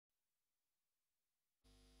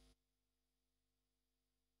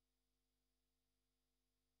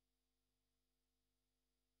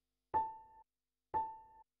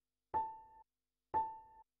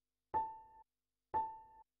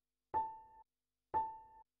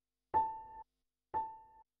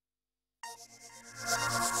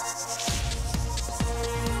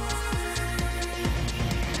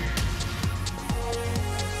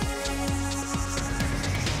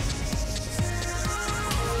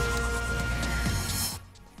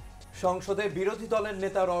সংসদে বিরোধী দলের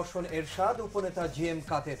নেতা রওশন এরশাদ, উপনেতা জিএম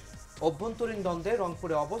কাদের। অভ্যন্তরীণ দ্বন্দ্বে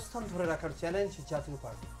রংপুরে অবস্থান ধরে রাখার চ্যালেঞ্জ জাতীয়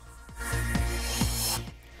পার্টি।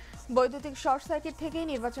 বৈদ্যুতিক শর্ট সার্কিট থেকেই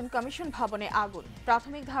নির্বাচন কমিশন ভবনে আগুন।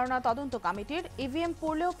 প্রাথমিক ধারণা তদন্ত কমিটির, ইভিএম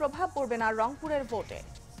পড়লেও প্রভাব পড়বে না রংপুরের ভোটে।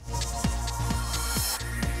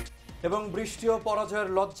 এবং বৃষ্টি ও পরাজয়ের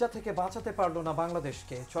লজ্জা থেকে বাঁচাতে পারল না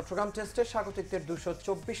বাংলাদেশকে। চট্টগ্রাম টেস্টে স্বাগতিকদের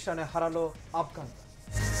 224 রানে হারালো আফগান।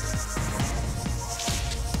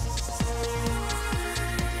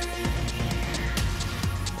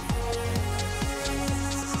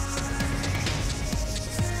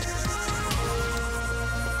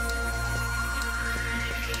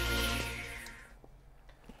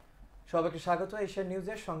 সবাইকে স্বাগত এশিয়ান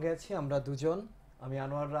নিউজের সঙ্গে আছি আমরা দুজন, আমি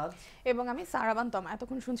আনোয়ার রাজ এবং আমি সারাবান তমা।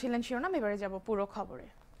 এতক্ষণ শুনছিলেন শিরোনাম, এবারে যাব পুরো খবরে।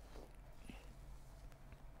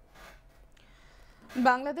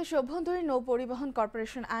 বাংলাদেশ অভ্যন্তরীণ নৌ পরিবহন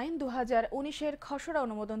কর্পোরেশন আইন 2019-এর খসড়া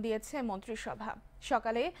অনুমোদন দিয়েছে মন্ত্রিসভা।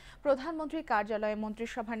 সকালে প্রধানমন্ত্রীর কার্যালয়ে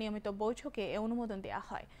মন্ত্রিসভার নিয়মিত বৈঠকে এ অনুমোদন দেওয়া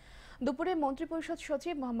হয়। দুপুরে মন্ত্রিপরিষদ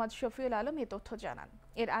সচিব মোহাম্মদ শফিউল আলম এ তথ্য জানান।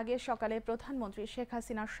 এর আগে সকালে প্রধানমন্ত্রী শেখ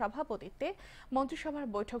হাসিনার সভাপতিত্বে মন্ত্রিসভার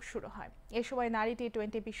বৈঠক শুরু হয়। এ সময় নারী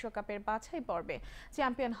টি-20 বিশ্বকাপের বাছাই পর্বে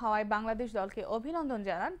চ্যাম্পিয়ন হওয়ায় বাংলাদেশ দলকে অভিনন্দন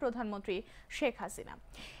জানান প্রধানমন্ত্রী শেখ হাসিনা।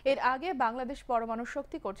 এর আগে বাংলাদেশ পরমাণু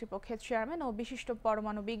শক্তি কর্তৃপক্ষের চেয়ারম্যান ও বিশিষ্ট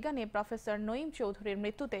পরমাণু বিজ্ঞানী প্রফেসর নঈম চৌধুরীর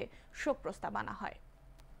মৃত্যুতে শোক প্রস্তাব আনা হয়।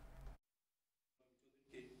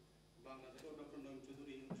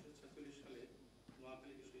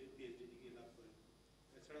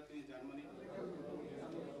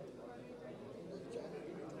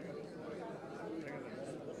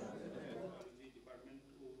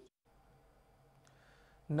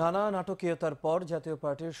 নানা নাটকীয়তার পর জাতীয়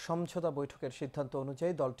পার্টির সমঝোতা বৈঠকের সিদ্ধান্ত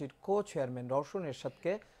অনুযায়ী দলটির কো চেয়ারম্যান রওশন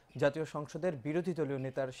এরশাদকে জাতীয় সংসদের বিরোধী দলীয়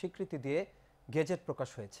নেতার স্বীকৃতি দিয়ে গেজেট প্রকাশ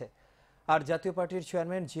হয়েছে। আর জাতীয় পার্টির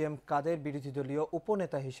চেয়ারম্যান জিএম কাদের বিরোধী দলীয়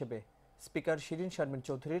উপনেতা হিসেবে স্পিকার শিরিন শারমিন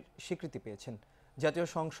চৌধুরীর স্বীকৃতি পেয়েছেন। জাতীয়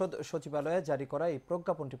সংসদ সচিবালয়ে জারি করা এই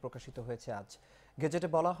প্রজ্ঞাপনটি প্রকাশিত হয়েছে আজ। গেজেটে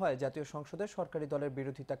বলা হয়, জাতীয় সংসদে সরকারি দলের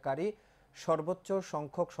বিরোধিতাকারী সর্বোচ্চ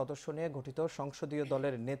সংখ্যক সদস্য নিয়ে গঠিত সংসদীয়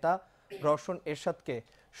দলের নেতা রওশন এরশাদকে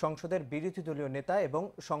সংসদের বিরোধী দলীয় নেতা এবং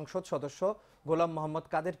সংসদ সদস্য গোলাম মোহাম্মদ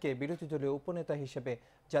কাদেরকে বিরোধী দলীয় উপনেতা হিসেবে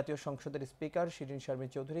জাতীয় সংসদের স্পিকার শিরিন শারমিন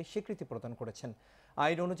চৌধুরী স্বীকৃতি প্রদান করেছেন।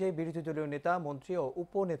 আইন অনুযায়ী বিরোধী দলীয় নেতা, মন্ত্রী ও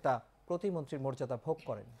উপনেতা প্রতিমন্ত্রীর মর্যাদা ভোগ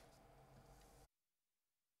করেন।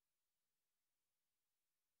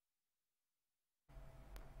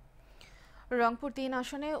 রংপুর 3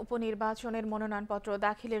 আসনে উপনির্বাচনের মনোনয়নপত্র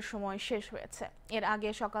দাখিলের সময় শেষ হয়েছে। এর আগে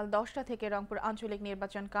সকাল 10টা থেকে রংপুর আঞ্চলিক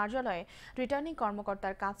নির্বাচন কার্যালয়ে রিটার্নিং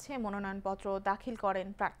কর্মকর্তার কাছে মনোনয়নপত্র দাখিল করেন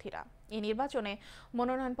প্রার্থীরা। এই নির্বাচনে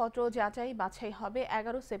মনোনয়নপত্র যাচাই বাছাই হবে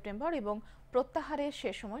 11 সেপ্টেম্বর এবং প্রত্যাহারের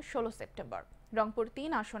শেষ সময় 16 সেপ্টেম্বর। রংপুর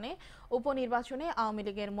 3 আসনে উপনির্বাচনে আওয়ামী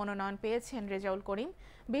লীগের মনোনয়ন পেয়েছেন রেজাউল করিম,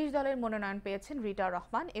 20 দলের মনোনয়ন পেয়েছেন রিটা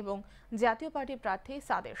রহমান এবং জাতীয় পার্টির প্রার্থী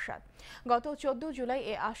সাদ এরশাদ। গত 14 জুলাই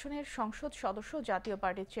এ আসনের সংসদ সদস্য জাতীয়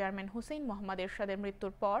পার্টির চেয়ারম্যান হুসেইন মোহাম্মদ এরশাদের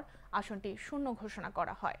মৃত্যুর পর আসনটি শূন্য ঘোষণা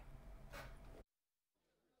করা হয়।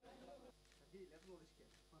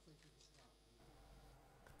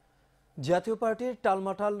 জাতীয় পার্টির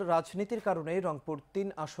টালমাটাল রাজনীতির কারণে রংপুর 3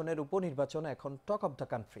 আসনের উপনির্বাচন এখন টক অব দ্য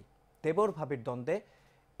কান্ট্রি। দেবর ভাবির দ্বন্দ্বে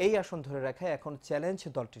এই আসন ধরে রাখা এখন চ্যালেঞ্জ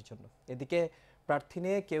দলটির জন্য। এদিকে প্রার্থী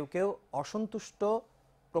নিয়ে কেউ কেউ অসন্তুষ্ট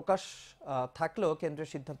প্রকাশ থাকলেও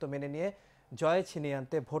কেন্দ্রের সিদ্ধান্ত মেনে নিয়ে জয় ছিনিয়ে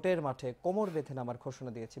আনতে ভোটের মাঠে কোমর বেঁধে নামার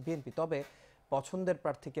ঘোষণা দিয়েছে বিএনপি। তবে পছন্দের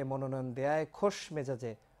প্রার্থীকে মনোনয়ন দেয়ায় খোশ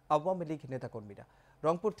মেজাজে আওয়ামী লীগ নেতাকর্মীরা।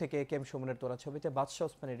 রংপুর থেকে কেম সুমনের তোলা ছবিতে বাদশা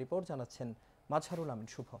ওসমানের রিপোর্ট, জানাচ্ছেন মাজহারুল আমিন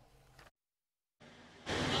শুভ।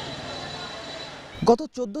 গত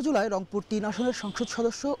 14 জুলাই রংপুর 3 আসনের সংসদ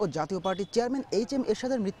সদস্য ও জাতীয় পার্টির চেয়ারম্যান এইচ.এম.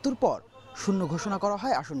 এরশাদের মৃত্যুর পর শূন্য ঘোষণা করা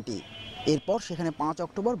হয় আসনটি। এরপর সেখানে 5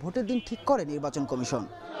 অক্টোবর ভোটের দিন ঠিক করে নির্বাচন কমিশন।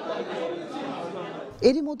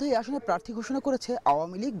 এরই মধ্যে এই আসনে প্রার্থী ঘোষণা করেছে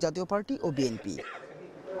আওয়ামী লীগ, জাতীয় পার্টি ও বিএনপি।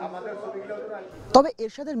 তবে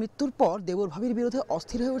এরশাদের মৃত্যুর পর দেবর ভাবির বিরুদ্ধে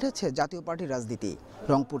অস্থির হয়ে উঠেছে জাতীয় পার্টির রাজনীতি।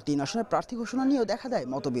 রংপুর 3 আসনের প্রার্থী ঘোষণা নিয়েও দেখা দেয়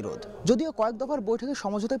মতবিরোধ। যদিও কয়েক দফার বৈঠকে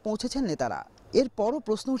সমঝোতায় পৌঁছেছেন নেতারা, এরপরও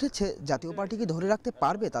প্রশ্ন উঠেছে জাতীয় পার্টি কি ধরে রাখতে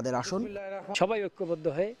পারবে তাদের আসন। সবাই ঐক্যবদ্ধ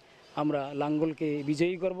হয়ে আমরা লাঙ্গলকে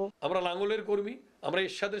বিজয়ী করব। আমরা লাঙ্গলের কর্মী, আমরা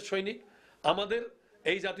এরশাদের সৈনিক। আমাদের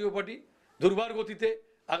এই জাতীয় পার্টি দুর্বার গতিতে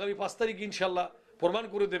আগামী 5 তারিখ ইনশাল্লাহ প্রমাণ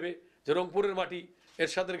করে দেবে যে রংপুরের মাটি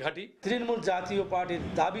এরশাদের ঘাঁটি। তৃণমূল জাতীয় পার্টির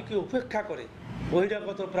দাবিকে উপেক্ষা করে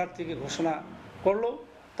বহিরাগত প্রার্থীকে ঘোষণা করলো,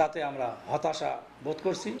 তাতে আমরা হতাশা বোধ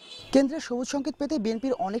করছি। কেন্দ্রের সবুজ সংকেত পেতে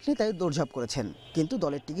বিএনপির অনেক নেতাই দৌড়ঝাঁপ করেছেন, কিন্তু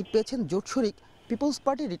দলের টিকিট পেয়েছেন জোট শরিক পিপলস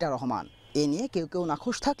পার্টি রিটা রহমান। এ নিয়ে কেউ কেউ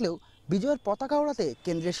নাখোশ থাকলেও বিজয়ের পতাকা ওড়াতে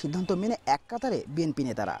কেন্দ্রের সিদ্ধান্ত মেনে এক কাতারে বিএনপি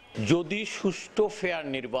নেতারা। যদি সুষ্ঠু ফেয়ার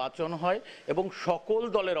নির্বাচন হয় এবং সকল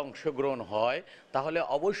দলের অংশগ্রহণ হয় তাহলে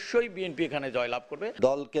অবশ্যই বিএনপি এখানে জয়লাভ করবে।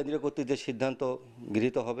 দল কেন্দ্রীয় কর্তৃক যে সিদ্ধান্ত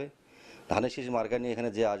গৃহীত হবে, ধানের শীষ মার্কা নিয়ে এখানে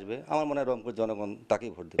যে আসবে, আমার মনে হয় রংপুর জনগণ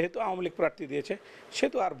তাকেই ভোট দেবে। যেহেতু আওয়ামী লীগ প্রার্থী দিয়েছে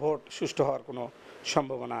সেহেতু আর ভোট সুষ্ঠু হওয়ার কোনো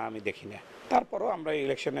সম্ভাবনা আমি দেখি না। তারপরও আমরা এই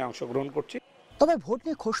ইলেকশনে অংশগ্রহণ করছি। তবে ভোট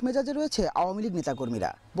নিয়ে খোশ মেজাজে রয়েছে আওয়ামী লীগ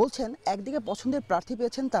নেতাকর্মীরা। বলছেন একদিকে পছন্দের প্রার্থী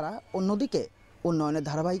পেয়েছেন তারা, অন্যদিকে উন্নয়নের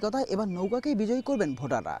ধারাবাহিকতায় এবার নৌকাকেই বিজয়ী করবেন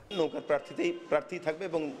ভোটাররা। নৌকার প্রার্থী থাকবে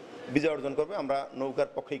এবং বিজয় অর্জন করবে, আমরা নৌকার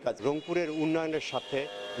পক্ষেই কাজ। রংপুরের উন্নয়নের সাথে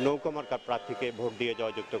নৌকা মার্কার প্রার্থীকে ভোট দিয়ে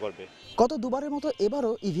জয়যুক্ত করবে। গত দুবারের মতো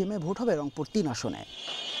এবারও ইভিএমে ভোট হবে রংপুর ৩ আসনে।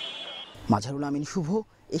 মাঝারুল আমিন শুভ,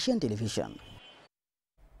 এশিয়ান টেলিভিশন।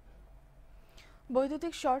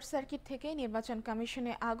 বৈদ্যুতিক শর্ট সার্কিট থেকে নির্বাচন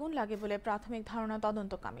কমিশনে আগুন লাগে বলে প্রাথমিক ধারণা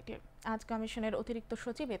তদন্ত কমিটির। আজ কমিশনের অতিরিক্ত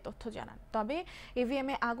সচিব এ তথ্য জানান। তবে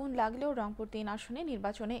ইভিএমে আগুন লাগলেও রংপুর ৩ আসনে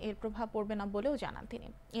নির্বাচনে এর প্রভাব পড়বে না বলেও জানান তিনি।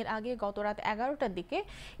 এর আগে গত রাত 11টার দিকে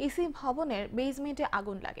ইসি ভবনের বেসমেন্টে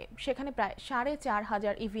আগুন লাগে। সেখানে প্রায়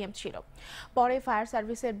 ৪,৫০০ ইভিএম ছিল। পরে ফায়ার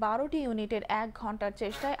সার্ভিসের ১২টি ইউনিটের ১ ঘন্টার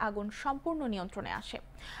চেষ্টায় আগুন সম্পূর্ণ নিয়ন্ত্রণে আসে।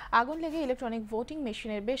 আগুন লেগে ইলেকট্রনিক ভোটিং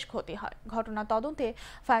মেশিনের বেশ ক্ষতি হয়। ঘটনা তদন্তে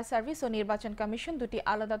ফায়ার সার্ভিস ও নির্বাচন কমিশন দুটি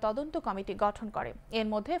আলাদা তদন্ত কমিটি গঠন করে। এর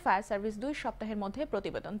মধ্যে ফায়ার সার্ভিস ২ সপ্তাহের মধ্যে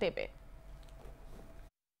প্রতিবেদন দেবে।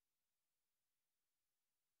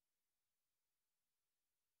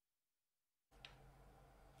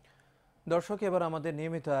 দর্শক, এবার আমাদের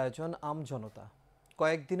নিয়মিত আয়োজন আমজনতা।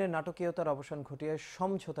 কয়েকদিনের নাটকীয়তার অবসান ঘটিয়ে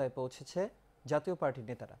সমঝোতায় পৌঁছেছে জাতীয় পার্টির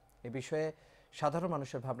নেতারা। এ বিষয়ে সাধারণ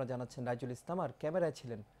মানুষের ভাবনা জানাচ্ছেন রাইজুল ইসলাম, আর ক্যামেরায়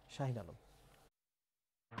ছিলেন শাহিন আলম।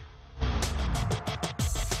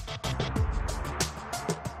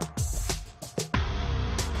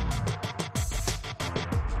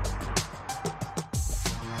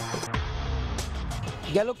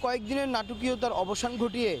 গেল কয়েকদিনের নাটকীয়তার অবসান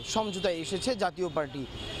ঘটিয়ে সমঝোতায় এসেছে জাতীয় পার্টি।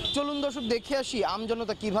 চলুন দর্শক দেখে আসি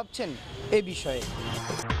আমজনতা কি ভাবছেন এ বিষয়ে।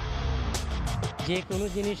 যে কোনো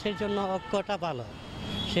জিনিসের জন্য ঐক্যটা ভালো।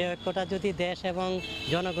 সে ঐক্যটা যদি দেশ এবং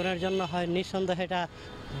জনগণের জন্য হয়, নিঃসন্দেহে এটা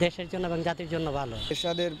দেশের জন্য এবং জাতির জন্য ভালো।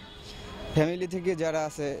 এরশাদের ফ্যামিলি থেকে যারা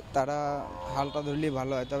আছে তারা হালটা ধরলেই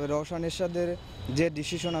ভালো হয়। তবে রওশন এরশাদের যে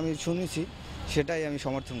ডিসিশন আমি শুনেছি সেটাই আমি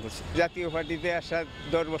সমর্থন করছি। জাতীয় পার্টিতে আসা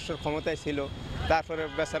 10 বছর ক্ষমতায় ছিল, তারপরে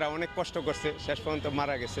বেচারা অনেক কষ্ট করছে, শেষ পর্যন্ত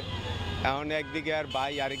মারা গেছে। এখন একদিকে আর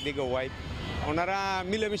ভাই, আরেকদিকে ওয়াইফ, ওনারা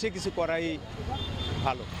মিলেমিশে কিছু করাই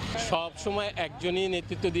ভালো। সব সময় একজনই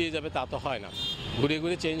নেতৃত্ব দিয়ে যাবে তা তো হয় না, ঘুরে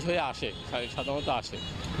ঘুরে চেঞ্জ হয়ে আসে, সাধারণত আসে।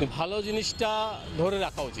 ভালো জিনিসটা ধরে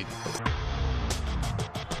রাখা উচিত।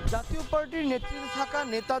 জাতীয় পার্টির নেতৃত্বে থাকা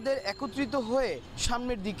নেতাদের একত্রিত হয়ে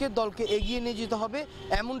সামনের দিকে দলকে এগিয়ে নিয়ে যেতে হবে,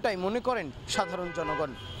 এমনটাই মনে করেন সাধারণ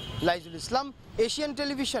জনগণ। রাইজুল ইসলাম, এশিয়ান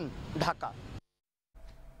টেলিভিশন, ঢাকা।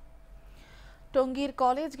 টঙ্গীর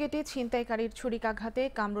কলেজ গেটে ছিনতাইকারীর ছুরিকাঘাতে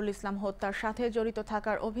কামরুল ইসলাম হত্যার সাথে জড়িত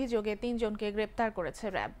থাকার অভিযোগে ৩ জনকে গ্রেপ্তার করেছে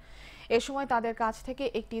র্যাব। এ সময় তাদের কাছ থেকে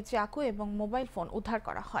একটি চাকু এবং মোবাইল ফোন উদ্ধার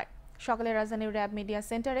করা হয়। সকালে রাজধানীর র্যাব মিডিয়া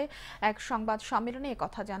সেন্টারে এক সংবাদ সম্মেলনে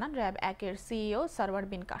একথা জানান র্যাব ১-এর সিইও সরওয়ার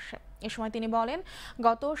বিন কাশেম। এ সময় তিনি বলেন,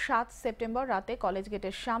 গত ৭ সেপ্টেম্বর রাতে কলেজ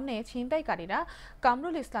গেটের সামনে ছিনতাইকারীরা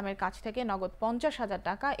কামরুল ইসলামের কাছ থেকে নগদ ৫০,০০০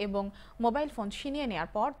 টাকা এবং মোবাইল ফোন ছিনিয়ে নেওয়ার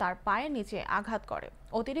পর তার পায়ের নিচে আঘাত করে।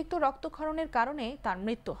 অতিরিক্ত রক্তক্ষরণের কারণে তার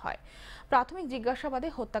মৃত্যু হয়। প্রাথমিক জিজ্ঞাসাবাদে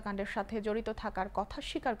হত্যাকাণ্ডের সাথে জড়িত থাকার কথা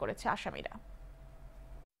স্বীকার করেছে আসামিরা।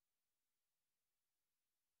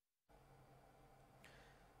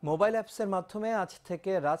 মোবাইল অ্যাপসের মাধ্যমে আজ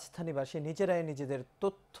থেকে রাজধানীবাসী নিজেরাই নিজেদের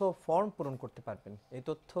তথ্য ফর্ম পূরণ করতে পারবেন। এই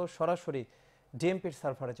তথ্য সরাসরি ডিএমপির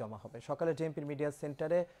সার্ভারে জমা হবে। সকালে ডিএমপির মিডিয়া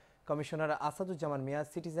সেন্টারে কমিশনার আসাদুজ্জামান মিয়া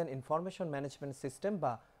সিটিজেন ইনফরমেশন ম্যানেজমেন্ট সিস্টেম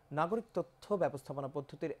বা নাগরিক তথ্য ব্যবস্থাপনা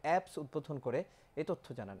পদ্ধতির অ্যাপস উদ্বোধন করে এই তথ্য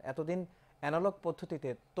জানান। এতদিন অ্যানালগ পদ্ধতিতে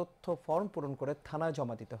তথ্য ফর্ম পূরণ করে থানায়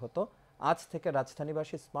জমা দিতে হতো। আজ থেকে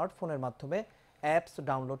রাজধানীবাসী স্মার্টফোনের মাধ্যমে অ্যাপস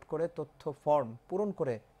ডাউনলোড করে তথ্য ফর্ম পূরণ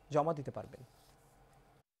করে জমা দিতে পারবেন।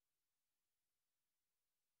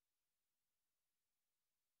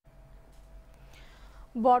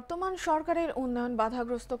 বর্তমান সরকারের উন্নয়ন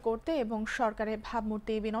বাধাগ্রস্ত করতে এবং সরকারের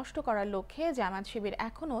ভাবমূর্তি বিনষ্ট করার লক্ষ্যে জামায়াত শিবির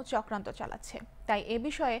এখনও চক্রান্ত চালাচ্ছে। তাই এ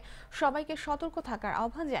বিষয়ে সবাইকে সতর্ক থাকার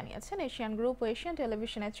আহ্বান জানিয়েছেন এশিয়ান গ্রুপ ও এশিয়ান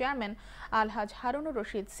টেলিভিশনের চেয়ারম্যান আলহাজ হারুনুর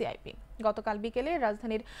রশিদ সিআইপি। গতকাল বিকেলে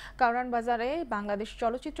রাজধানীর কারওয়ান বাজারে বাংলাদেশ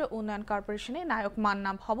চলচ্চিত্র উন্নয়ন কর্পোরেশনের নায়ক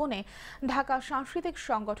মান্না ভবনে ঢাকা সাংস্কৃতিক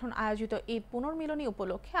সংগঠন আয়োজিত ঈদ পুনর্মিলনী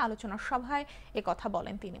উপলক্ষে আলোচনা সভায় একথা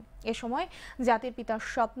বলেন তিনি। এ সময় জাতির পিতার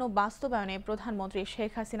স্বপ্ন বাস্তবায়নে প্রধানমন্ত্রী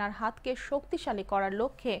শেখ হাসিনার হাতকে শক্তিশালী করার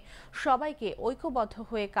লক্ষ্যে সবাইকে ঐক্যবদ্ধ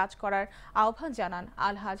হয়ে কাজ করার আহ্বান জানান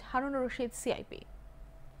আলহাজ হারুনুর রশিদ সিআইপি।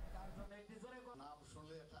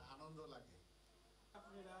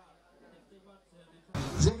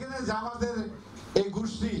 যে আমাদের এই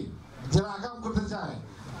গোষ্ঠী যারা আগাম করতে চায়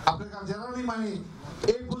আপনার জেনারেলি মানে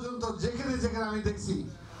এই পর্যন্ত যেখানে যেখানে আমি দেখছি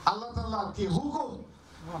আল্লাহ তাআলার কি হুকুম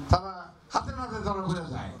তারা হাতে নাতে ধরা পড়ে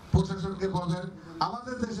যায়। প্রশাসনকে বলবেন,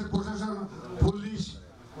 আমাদের দেশের প্রশাসন, পুলিশ,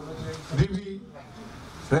 ডিবি,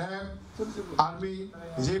 র্যাব, আর্মি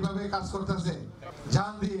যেভাবে কাজ করতেছে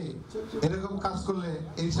জান দিয়ে এরকম কাজ করলে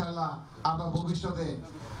ইনশাআল্লাহ আমরা ভবিষ্যতে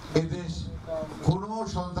এই দেশ কোনো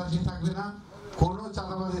সন্ত্রাসী থাকবে না, কোনো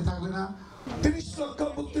চাঁদাবাজি থাকবে না। ৩০ লক্ষ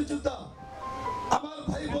মুক্তিযোদ্ধা আমার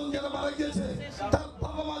ভাই বোন যারা মারা গিয়েছে, তার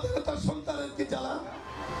বাবা মা যারা, তার সন্তানের কি জ্বালা।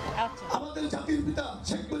 আমাদের জাতির পিতা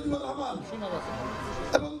শেখ মুজিবুর রহমান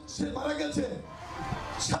এবং সে মারা গেছে,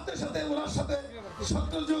 সাথে সাথে ওনার সাথে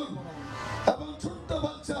 17 জুন এবং ছোট্ট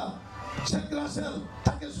বাচ্চা শেখ রাসেল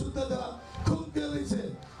তাকে শুনতে দেওয়া খুব গেছে।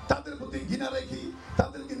 তাদের প্রতি ঘৃণা রেখি,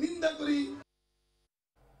 তাদেরকে নিন্দা করি।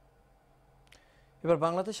 এবার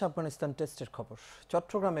বাংলাদেশ আফগানিস্তান টেস্টের খবর।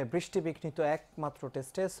 চট্টগ্রামে বৃষ্টি বিঘ্নিত একমাত্র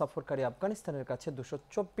টেস্টে সফরকারী আফগানিস্তানের কাছে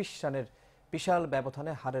 224 রানের বিশাল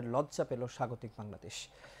ব্যবধানে হারের লজ্জা পেল স্বাগতিক বাংলাদেশ।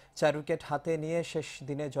 4 উইকেট হাতে নিয়ে শেষ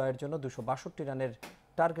দিনে জয়ের জন্য 262 রানের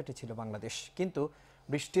টার্গেটে ছিল বাংলাদেশ, কিন্তু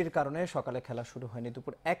বৃষ্টির কারণে সকালে খেলা শুরু হয়নি।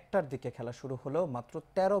 দুপুর 1টার দিকে খেলা শুরু হলেও মাত্র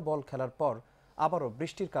 13 বল খেলার পর আবারও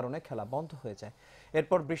বৃষ্টির কারণে খেলা বন্ধ হয়ে যায়।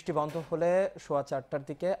 এরপর বৃষ্টি বন্ধ হলে 4:15টার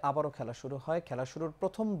দিকে আবারও খেলা শুরু হয়। খেলা শুরুর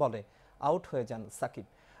প্রথম বলে আউট হয়ে যান সাকিব।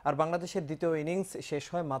 আর বাংলাদেশের দ্বিতীয় ইনিংস শেষ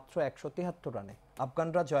হয় মাত্র 173 রানে।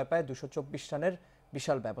 আফগানরা জয় পায় 224 রানের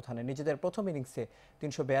বিশাল ব্যবধানে। নিজেদের প্রথম ইনিংসে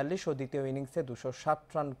 342 ও দ্বিতীয় ইনিংসে 260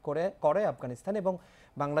 রান করে আফগানিস্তান, এবং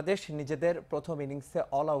বাংলাদেশ নিজেদের প্রথম ইনিংসে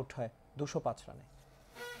অল আউট হয় 205 রানে।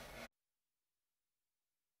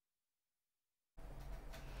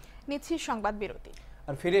 নিচ্ছি সংবাদ বিরতি,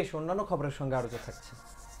 আর ফিরে এসে অন্যান্য খবরের সঙ্গে আরো থাকছে।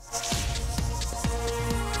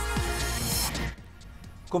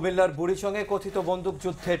 কুমিল্লার বুড়িচংয়ে কথিত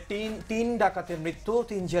বন্দুকযুদ্ধে তিন ডাকাতের মৃত্যু।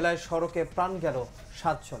 3 জেলায় সড়কে প্রাণ গেল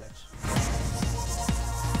 7 জনের।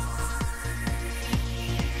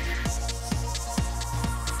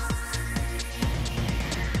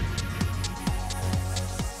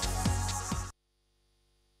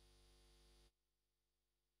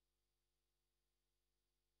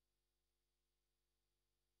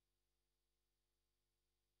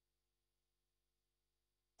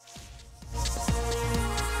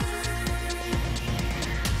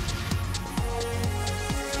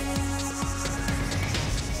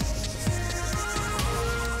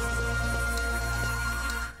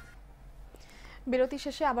 বিরতি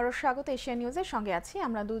শেষে আবারও স্বাগত এশিয়া নিউজের সঙ্গে আছি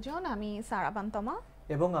আমরা দুজন, আমি সারা বান্তমা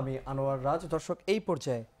এবং আমি আনোয়ার রাজ। দর্শক, এই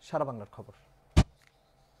পর্যায়ে সারা বাংলার খবর।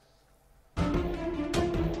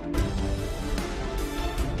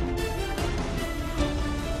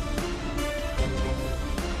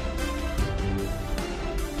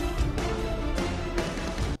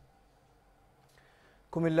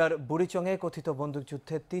 কুমিল্লার বুড়িচংয়ে কথিত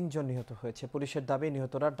বন্দুকযুদ্ধে 3 জন নিহত হয়েছে। পুলিশের দাবি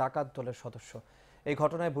নিহতরা ডাকাত দলের সদস্য। এই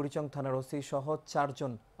ঘটনায় বুড়িচং থানার ওসি সহ 4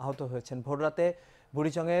 জন আহত হয়েছেন। ভোররাতে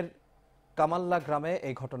বুড়িচংয়ের কামাল্লা গ্রামে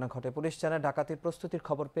এই ঘটনা ঘটে। পুলিশ জানায় ডাকাতির প্রস্তুতির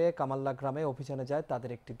খবর পেয়ে কামাল্লা গ্রামে অভিযানে যায়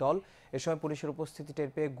তাদের একটি দল। এ সময় পুলিশের উপস্থিতি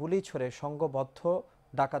টের পেয়ে গুলি ছোড়ে সংঘবদ্ধ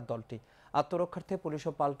ডাকাত দলটি। আত্মরক্ষার্থে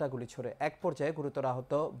পুলিশও পাল্টা গুলি ছোড়ে। এক পর্যায়ে গুরুতর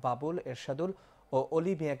আহত বাবুল, এরশাদুল ও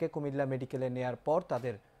অলি মিয়াকে কুমিল্লা মেডিকেলে নেয়ার পর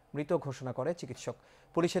তাদের মৃত ঘোষণা করে চিকিৎসক।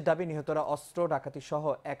 পুলিশের দাবি নিহতরা অস্ত্র ডাকাতি সহ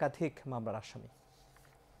একাধিক মামলার আসামি।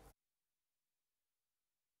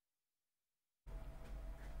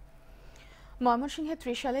 ময়মনসিংহে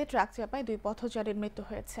ত্রিশালে ট্রাক চাপায় 2 পথচারীর মৃত্যু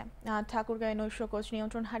হয়েছে। আর ঠাকুরগাঁয়ে নৈশ কোচ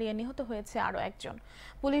নিয়ন্ত্রণ হারিয়ে নিহত হয়েছে আরও একজন।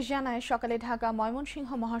 পুলিশ জানায় সকালে ঢাকা ময়মনসিংহ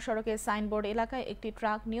মহাসড়কের সাইনবোর্ড এলাকায় একটি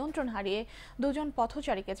ট্রাক নিয়ন্ত্রণ হারিয়ে 2 জন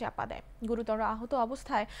পথচারীকে চাপা দেয়। গুরুতর আহত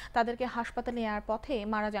অবস্থায় তাদেরকে হাসপাতালে নেওয়ার পথে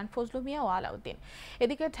মারা যান ফজলু মিয়া ও আলাউদ্দিন।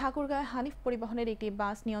 এদিকে ঠাকুরগাঁয়ে হানিফ পরিবহনের একটি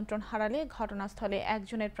বাস নিয়ন্ত্রণ হারালে ঘটনাস্থলে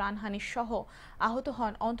একজনের প্রাণহানি সহ আহত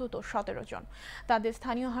হন অন্তত 17 জন। তাদের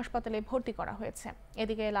স্থানীয় হাসপাতালে ভর্তি করা হয়েছে।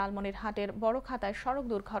 এদিকে লালমনিরহাটের বড় খাতায় সড়ক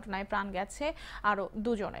দুর্ঘটনায় প্রাণ গেছে আরও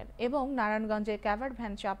 2 জনের, এবং নারায়ণগঞ্জে ক্যাভার্ড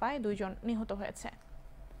ভ্যান চাপায় 2 জন নিহত হয়েছে।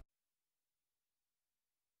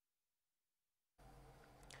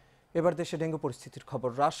 এবার দেশে ডেঙ্গু পরিস্থিতির খবর।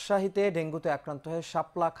 রাজশাহীতে ডেঙ্গুতে আক্রান্ত হয়ে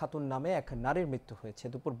শাপলা খাতুন নামে এক নারীর মৃত্যু হয়েছে।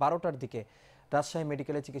 দুপুর 12টার দিকে রাজশাহী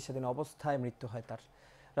মেডিকেলে চিকিৎসাধীন অবস্থায় মৃত্যু হয় তার।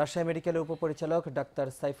 রাজশাহী মেডিকেলের উপপরিচালক ডাক্তার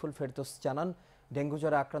সাইফুল ফেরদৌস জানান, ডেঙ্গু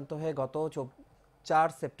জ্বরে আক্রান্ত হয়ে গত 4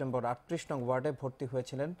 সেপ্টেম্বর 38 নং ওয়ার্ডে ভর্তি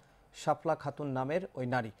হয়েছিলেন শাপলা খাতুন নামের ওই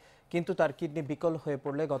নারী, কিন্তু তার কিডনি বিকল হয়ে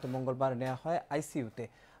পড়লে গত মঙ্গলবার নেওয়া হয় আইসিইউতে।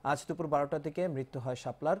 আজ দুপুর 12টার দিকে মৃত্যু হয়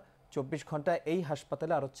শাপলার। 24 ঘন্টায় এই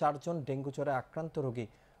হাসপাতালে আরও 4 জন ডেঙ্গু জ্বরে আক্রান্ত রোগী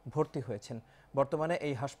ভর্তি হয়েছেন। বর্তমানে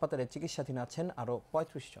এই হাসপাতালে চিকিৎসাধীন আছেন আরও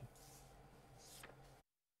 35 জন।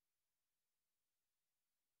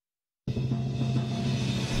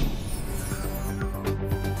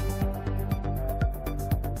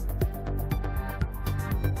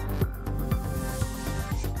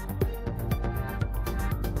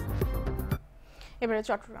 এবারে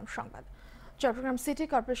চট্টগ্রাম সংবাদ। চট্টগ্রাম সিটি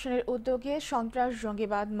কর্পোরেশনের উদ্যোগে সন্ত্রাস,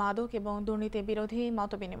 জঙ্গিবাদ, মাদক এবং দুর্নীতি বিরোধী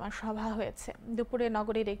মতবিনিময় সভা হয়েছে। দুপুরে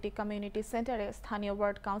নগরীর একটি কমিউনিটি সেন্টারে স্থানীয়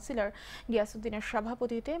ওয়ার্ড কাউন্সিলর গিয়াসউদ্দিনের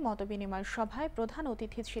সভাপতিত্বে মতবিনিময় সভায় প্রধান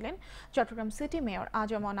অতিথি ছিলেন চট্টগ্রাম সিটি মেয়র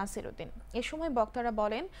আজম নাসির উদ্দিন। এ সময় বক্তারা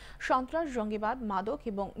বলেন, সন্ত্রাস, জঙ্গিবাদ, মাদক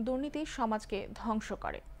এবং দুর্নীতি সমাজকে ধ্বংস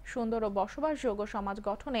করে। সুন্দর ও বসবাসযোগ্য সমাজ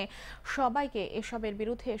গঠনে সবাইকে এসবের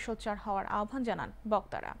বিরুদ্ধে সোচ্চার হওয়ার আহ্বান জানান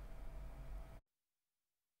বক্তারা।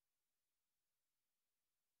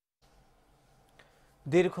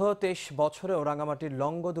 দীর্ঘ 23 বছরেও রাঙ্গামাটির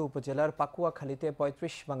লংগদু উপজেলার পাকুয়াখালীতে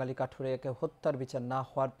 ৩৫ বাঙালি কাঠুরিয়াকে হত্যার বিচার না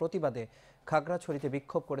হওয়ার প্রতিবাদে খাগড়াছড়িতে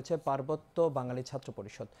বিক্ষোভ করেছে পার্বত্য বাঙালি ছাত্র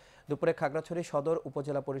পরিষদ। দুপুরে খাগড়াছড়ি সদর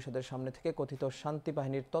উপজেলা পরিষদের সামনে থেকে কথিত শান্তি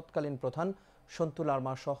বাহিনীর তৎকালীন প্রধান সন্তুল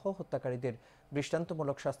আরমা সহ হত্যাকারীদের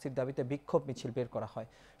দৃষ্টান্তমূলক শাস্তির দাবিতে বিক্ষোভ মিছিল বের করা হয়।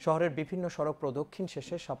 শহরের বিভিন্ন সড়ক প্রদক্ষিণ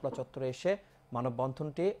শেষে শাপলা চত্বরে এসে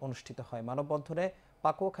মানববন্ধনটি অনুষ্ঠিত হয়। মানববন্ধনে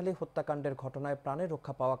পাকুয়াখালী হত্যাকাণ্ডের ঘটনায় প্রাণে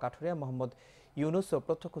রক্ষা পাওয়া কাঠুরিয়া মোহাম্মদ ইউনুস ও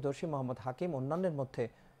প্রত্যক্ষদর্শী মোহাম্মদ হাকিম অন্যান্যের মধ্যে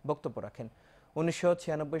বক্তব্য রাখেন।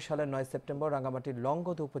 1996 সালের 9 সেপ্টেম্বর রাঙ্গামাটির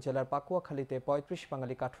লংগদু উপজেলার পাকুয়াখালীতে ৩৫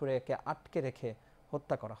 বাঙালি কাঠুরিয়াকে আটকে রেখে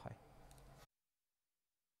হত্যা করা হয়।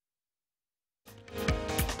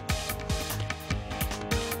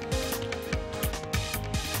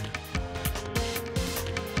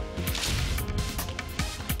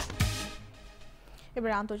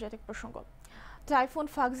 এবার আন্তর্জাতিক প্রসঙ্গ। টাইফুন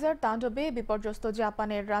ফাগজার তাণ্ডবে বিপর্যস্ত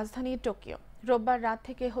জাপানের রাজধানী টোকিও। রোববার রাত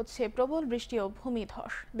থেকে হচ্ছে প্রবল বৃষ্টি ও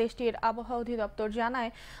ভূমিধস। দেশটির আবহাওয়া অধিদপ্তর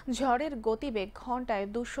জানায়, ঝড়ের গতিবেগ ঘন্টায়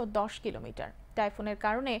 210 কিলোমিটার। টাইফুনের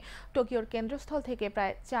কারণে টোকিওর কেন্দ্রস্থল থেকে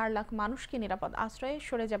প্রায় 4 লাখ মানুষকে নিরাপদ আশ্রয়ে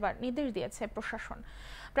সরে যাবার নির্দেশ দিয়েছে প্রশাসন।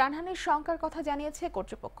 প্রাণহানির শঙ্কার কথা জানিয়েছে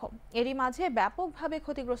কর্তৃপক্ষ। এরই মাঝে ব্যাপকভাবে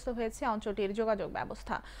ক্ষতিগ্রস্ত হয়েছে অঞ্চলটির যোগাযোগ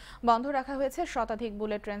ব্যবস্থা। বন্ধ রাখা হয়েছে শতাধিক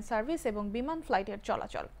বুলেট ট্রেন সার্ভিস এবং বিমান ফ্লাইটের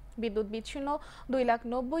চলাচল। বিদ্যুৎ বিচ্ছিন্ন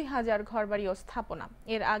 2,90,000 ঘরবাড়ি ও স্থাপনা।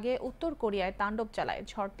 এর আগে উত্তর কোরিয়ায় তাণ্ডব চালায়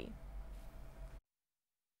ঝড়টি।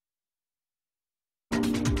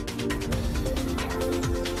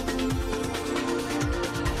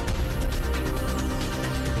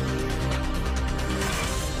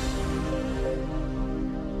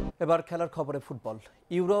 এবার খেলার খবরে ফুটবল।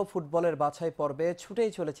 ইউরো ফুটবলের বাছাই পর্বে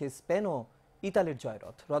ছুটেই চলেছে স্পেন ও ইতালির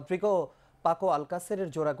জয়রথ। রদ্রিগো পাকো আলকাসেরের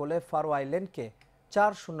জোড়া গোলে ফারো আইল্যান্ডকে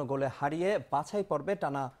 4-0 গোলে হারিয়ে বাছাই পর্বে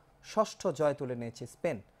টানা 6ষ্ঠ জয় তুলে নিয়েছে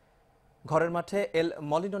স্পেন। ঘরের মাঠে এল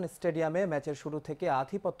মলিনন স্টেডিয়ামে ম্যাচের শুরু থেকে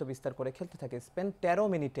আধিপত্য বিস্তার করে খেলতে থাকে স্পেন। 13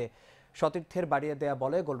 মিনিটে সতীর্থের বাড়িয়ে দেয়া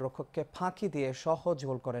বলে গোলরক্ষককে ফাঁকি দিয়ে সহজ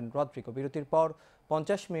গোল করেন রদ্রিগো। বিরতির পর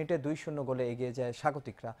 50 মিনিটে 2-0 গোলে এগিয়ে যায়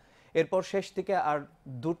স্বাগতিকরা। এরপর শেষ দিকে আর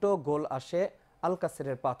দুটো গোল আসে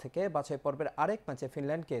আলকাসেরের পা থেকে। বাছাই পর্বের আরেক ম্যাচে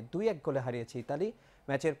ফিনল্যান্ডকে 2-1 গোলে হারিয়েছে ইতালি।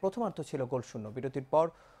 ম্যাচের প্রথমার্ধ ছিল গোলশূন্য। বিরতির পর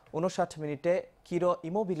 59 মিনিটে কিরো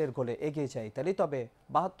ইমোবিলের গোলে এগিয়ে যায় ইতালি। তবে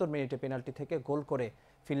 72 মিনিটে পেনাল্টি থেকে গোল করে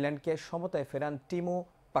ফিনল্যান্ডকে সমতায় ফেরান টিমু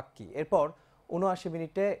পাক্কি। এরপর 79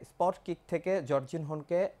 মিনিটে স্পট কিক থেকে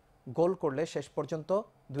জর্জিনহোনকে গোল করলে শেষ পর্যন্ত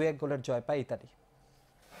 2-1 গোলের জয় পায় ইতালি।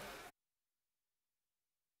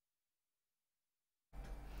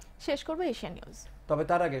 শেষ করবে এশিয়ান নিউজ। তবে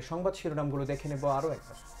তার আগে সংবাদ শিরোনামগুলো দেখে নেব আরো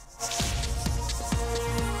একবার।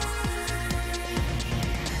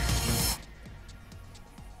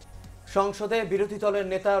 সংসদে বিরোধী দলের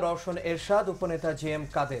নেতা রওশন এরশাদ, উপনেতা জিএম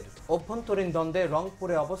কাদের। অভ্যন্তরীণ দ্বন্দ্বে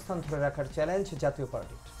রংপুরে অবস্থান ধরে রাখার চ্যালেঞ্জ জাতীয়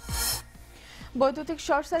পার্টির। বৈদ্যুতিক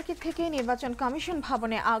শর্ট সার্কিট থেকে নির্বাচন কমিশন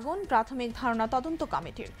ভবনে আগুন, প্রাথমিক ধারণা তদন্ত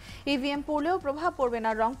কমিটির। ইভিএম পড়লেও প্রভাব পড়বে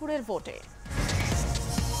না রংপুরের ভোটে।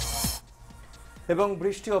 এবং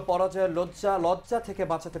বৃষ্টি ও পরাজয়ের লজ্জা থেকে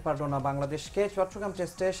বাঁচাতে পারল না বাংলাদেশকে। চট্টগ্রাম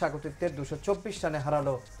টেস্টে স্বাগতিকদের 224 রানে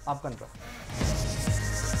হারালো আফগানরা।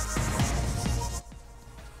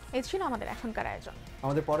 এই ছিল আমাদের এখনকার আয়োজন।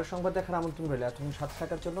 আমাদের পরের সংবাদ দেখার আমন্ত্রণ রইল। এতক্ষণ সাথে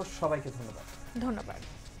থাকার জন্য সবাইকে ধন্যবাদ।